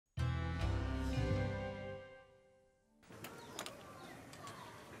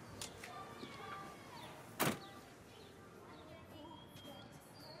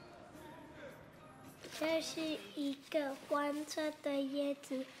这是一个黄色的叶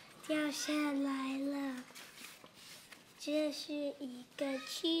子掉下来了。这是一个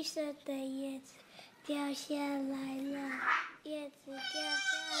橘色的叶子掉下来了，叶子掉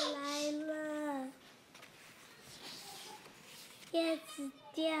下来了，叶子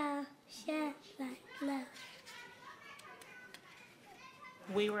掉下来了。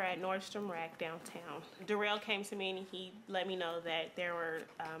We were at Nordstrom Rack downtown. Darrell came to me and he let me know that there were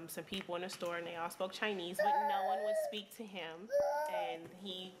some people in the store and they all spoke Chinese, but no one would speak to him. And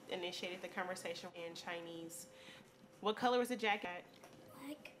he initiated the conversation in Chinese. What color was the jacket?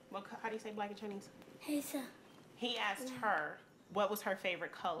 Black. How do you say black in Chinese? 黑色。 He asked her what was her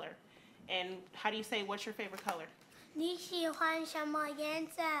favorite color. And how do you say what's your favorite color? 你喜欢什么颜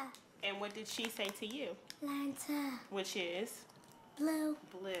色？ And what did she say to you? 蓝色。 Which is? Blue.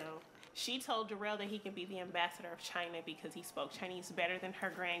 Blue. She told Darrell that he can be the ambassador of China because he spoke Chinese better than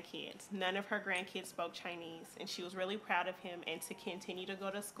her grandkids. None of her grandkids spoke Chinese, and she was really proud of him and to continue to go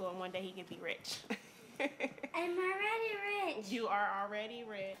to school, and one day he could be rich. I'm already rich. You are already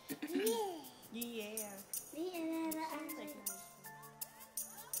rich. Yeah. Yeah.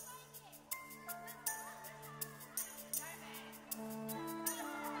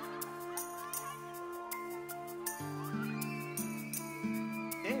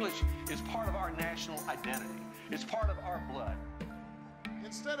 English is part of our national identity. It's part of our blood.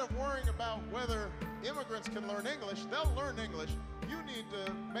 Instead of worrying about whether immigrants can learn English, they'll learn English. You need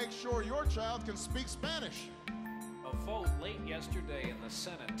to make sure your child can speak Spanish. A vote late yesterday in the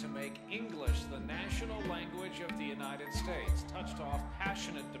Senate to make English the national language of the United States touched off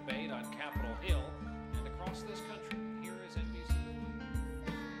passionate debate on Capitol Hill and across this country. Here is NBC.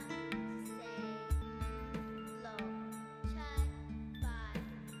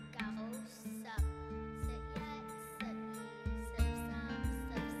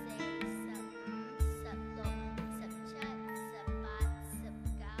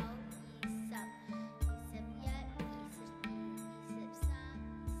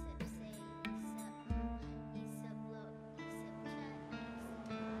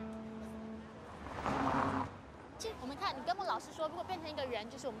我们看，你跟我们老师说，如果变成一个人，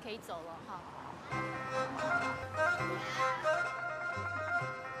就是我们可以走了哈。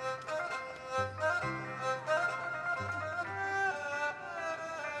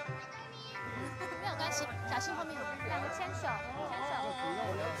没有关系，小心后面两个牵手，牵手。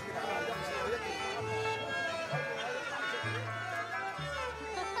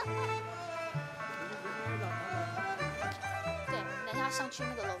对，等一下上去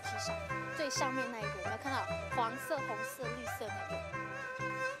那个楼梯上。最上面那一个，有没有看到黄色、红色、绿色那个？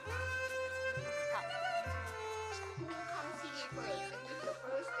好。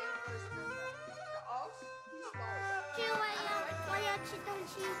我要吃东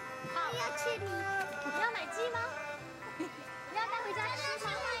西，我要吃你。你要买鸡吗？你要带回家吃吗？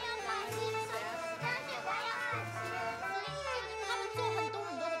我要买鸡，但是我要买鸡。他们做很多的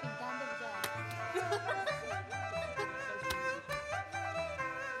饼干，对不对？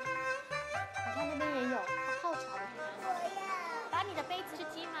那边也有泡茶的。把你的杯子吃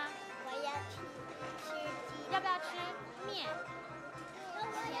鸡吗？我要吃鸡。要不要吃面？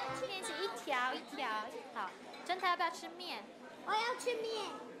面是一条一条。好，侦探要不要吃面？我要吃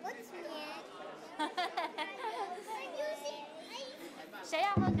面。我吃面。谁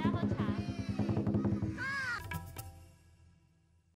要喝？